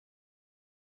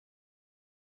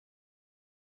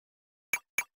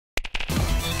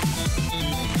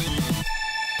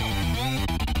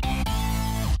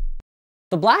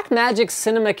The Blackmagic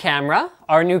Cinema camera,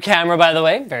 our new camera by the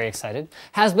way, very excited,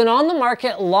 has been on the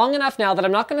market long enough now that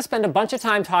I'm not going to spend a bunch of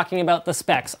time talking about the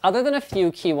specs, other than a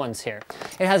few key ones here.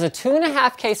 It has a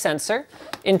 2.5K sensor,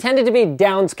 intended to be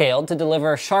downscaled to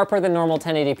deliver sharper than normal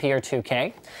 1080p or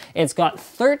 2K. It's got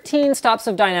 13 stops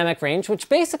of dynamic range, which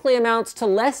basically amounts to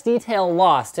less detail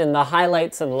lost in the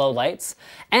highlights and lowlights,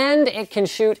 and it can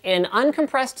shoot in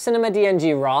uncompressed Cinema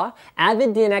DNG RAW,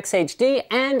 Avid DNx HD,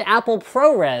 and Apple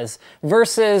ProRes,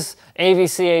 versus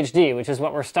AVC HD, which is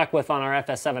what we're stuck with on our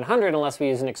FS700 unless we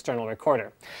use an external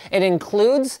recorder. It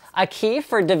includes a key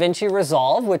for DaVinci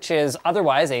Resolve, which is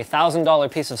otherwise a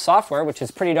 $1,000 piece of software, which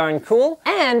is pretty darn cool.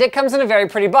 And it comes in a very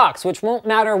pretty box, which won't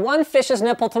matter one fish's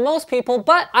nipple to most people,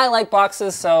 but I like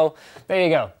boxes, so there you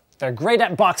go. They're great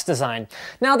at box design.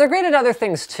 Now, they're great at other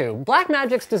things too.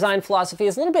 Blackmagic's design philosophy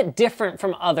is a little bit different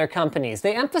from other companies.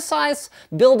 They emphasize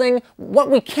building what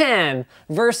we can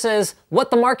versus what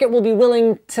the market will be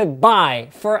willing to buy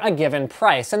for a given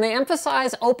price. And they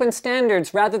emphasize open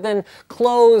standards rather than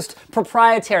closed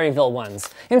proprietaryville ones.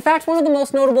 In fact, one of the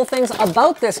most notable things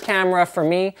about this camera for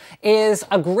me is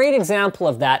a great example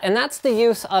of that, and that's the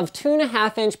use of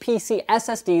 2.5-inch PC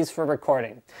SSDs for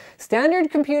recording. Standard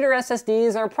computer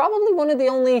SSDs are probably one of the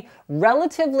only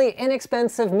relatively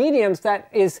inexpensive mediums that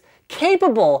is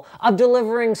capable of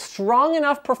delivering strong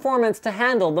enough performance to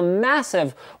handle the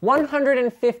massive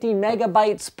 150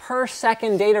 megabytes per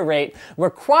second data rate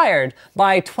required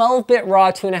by 12-bit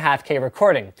RAW 2.5K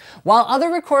recording. While other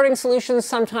recording solutions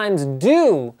sometimes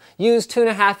do use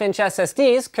 2.5-inch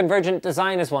SSDs, Convergent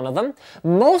Design is one of them,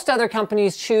 most other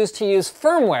companies choose to use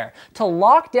firmware to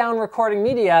lock down recording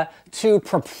media to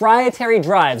proprietary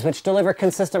drives, which deliver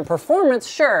consistent performance,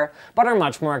 sure, but are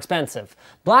much more expensive.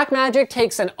 Blackmagic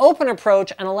takes an open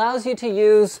approach and allows you to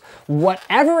use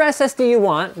whatever SSD you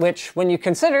want, which when you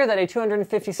consider that a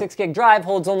 256 gig drive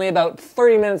holds only about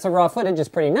 30 minutes of raw footage is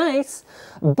pretty nice.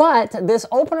 But this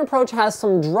open approach has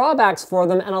some drawbacks for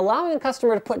them, and allowing a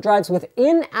customer to put drives with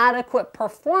inadequate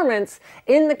performance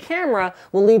in the camera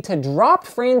will lead to dropped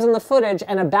frames in the footage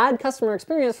and a bad customer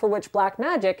experience for which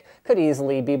Blackmagic could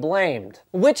easily be blamed.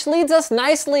 Which leads us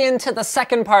nicely into the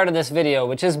second part of this video,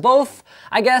 which is both,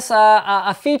 I guess,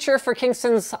 a feature for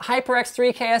Kingston's HyperX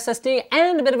 3K SSD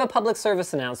and a bit of a public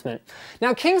service announcement.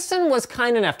 Now, Kingston was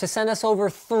kind enough to send us over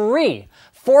 3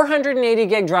 480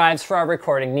 gig drives for our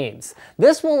recording needs.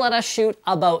 This will let us shoot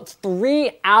about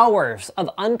 3 hours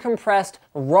of uncompressed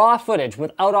raw footage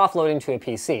without offloading to a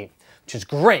PC, which is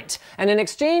great. And in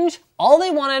exchange, all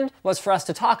they wanted was for us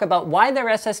to talk about why their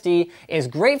SSD is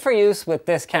great for use with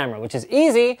this camera, which is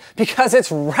easy because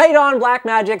it's right on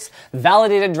Blackmagic's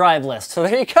validated drive list. So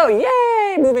there you go,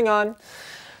 yay, moving on.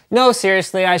 No,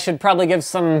 seriously, I should probably give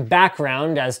some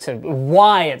background as to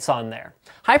why it's on there.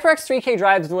 HyperX 3K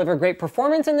drives deliver great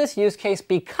performance in this use case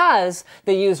because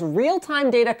they use real-time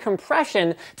data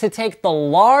compression to take the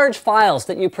large files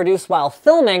that you produce while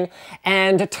filming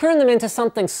and turn them into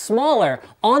something smaller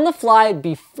on the fly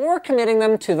before committing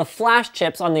them to the flash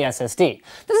chips on the SSD.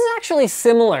 This is actually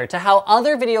similar to how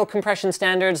other video compression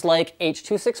standards like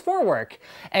H.264 work,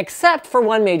 except for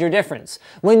one major difference.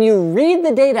 When you read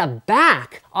the data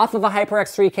back off of a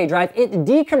HyperX 3K drive, it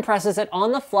decompresses it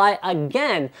on the fly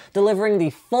again, delivering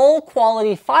the full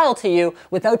quality file to you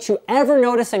without you ever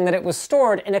noticing that it was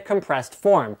stored in a compressed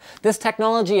form. This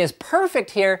technology is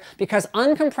perfect here because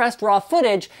uncompressed raw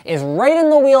footage is right in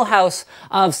the wheelhouse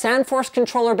of Sandforce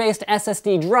controller-based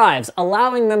SSD drives,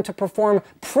 allowing them to perform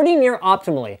pretty near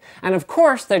optimally. And of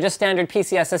course, they're just standard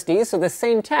PC SSDs, so the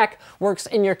same tech works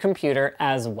in your computer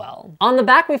as well. On the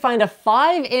back, we find a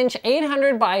 5-inch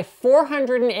 800 by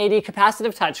 480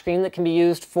 capacitive touchscreen that can be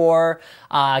used for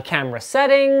camera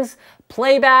settings,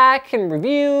 playback and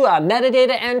review,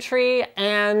 metadata entry,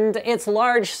 and its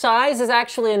large size is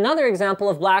actually another example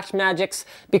of Blackmagic's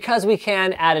because we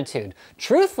can attitude.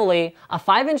 Truthfully, a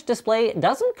 5-inch display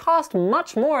doesn't cost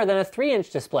much more than a 3-inch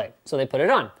display, so they put it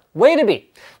on. Way to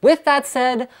be. With that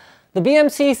said, the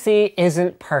BMCC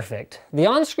isn't perfect. The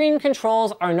on-screen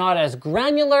controls are not as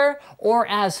granular or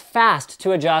as fast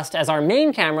to adjust as our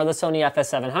main camera, the Sony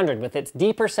FS700, with its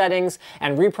deeper settings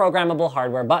and reprogrammable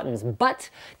hardware buttons. But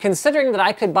considering that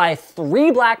I could buy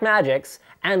 3 Blackmagics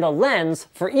and a lens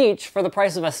for each for the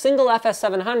price of a single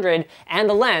FS700 and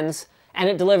a lens, and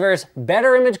it delivers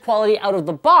better image quality out of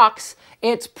the box,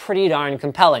 it's pretty darn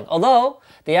compelling. Although,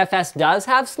 the FS does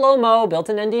have slow-mo,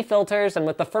 built-in ND filters, and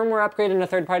with the firmware upgrade and a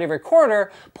third-party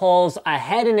recorder, pulls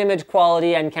ahead in image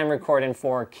quality and can record in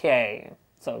 4K.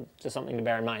 So just something to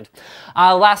bear in mind.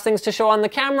 Last things to show on the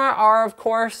camera are, of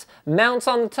course, mounts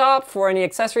on the top for any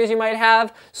accessories you might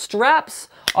have, straps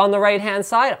on the right-hand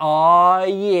side. Oh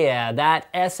yeah,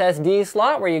 that SSD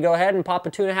slot where you go ahead and pop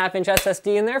a 2.5-inch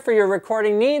SSD in there for your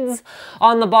recording needs.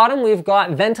 On the bottom, we've got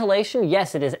ventilation.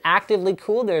 Yes, it is actively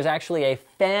cooled. There's actually a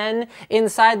fan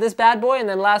inside this bad boy. And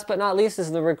then last but not least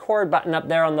is the record button up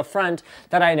there on the front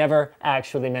that I never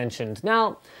actually mentioned.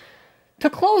 Now, to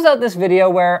close out this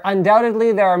video, where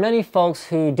undoubtedly there are many folks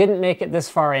who didn't make it this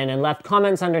far in and left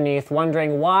comments underneath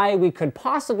wondering why we could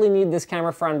possibly need this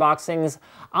camera for unboxings,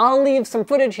 I'll leave some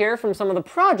footage here from some of the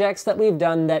projects that we've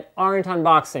done that aren't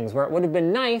unboxings, where it would have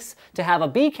been nice to have a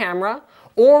B camera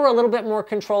or a little bit more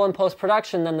control in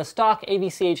post-production than the stock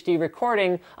AVC HD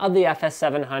recording of the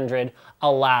FS700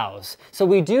 allows. So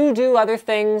we do other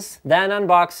things than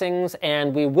unboxings,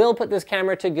 and we will put this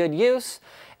camera to good use.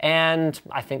 And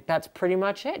I think that's pretty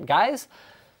much it, guys.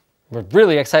 We're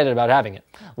really excited about having it.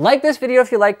 Like this video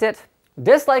if you liked it,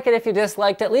 dislike it if you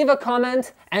disliked it, leave a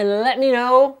comment and let me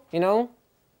know,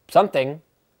 something.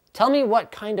 Tell me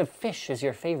what kind of fish is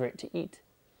your favorite to eat.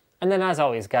 And then as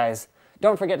always, guys,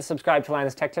 don't forget to subscribe to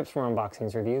Linus Tech Tips for more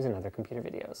unboxings, reviews, and other computer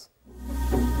videos.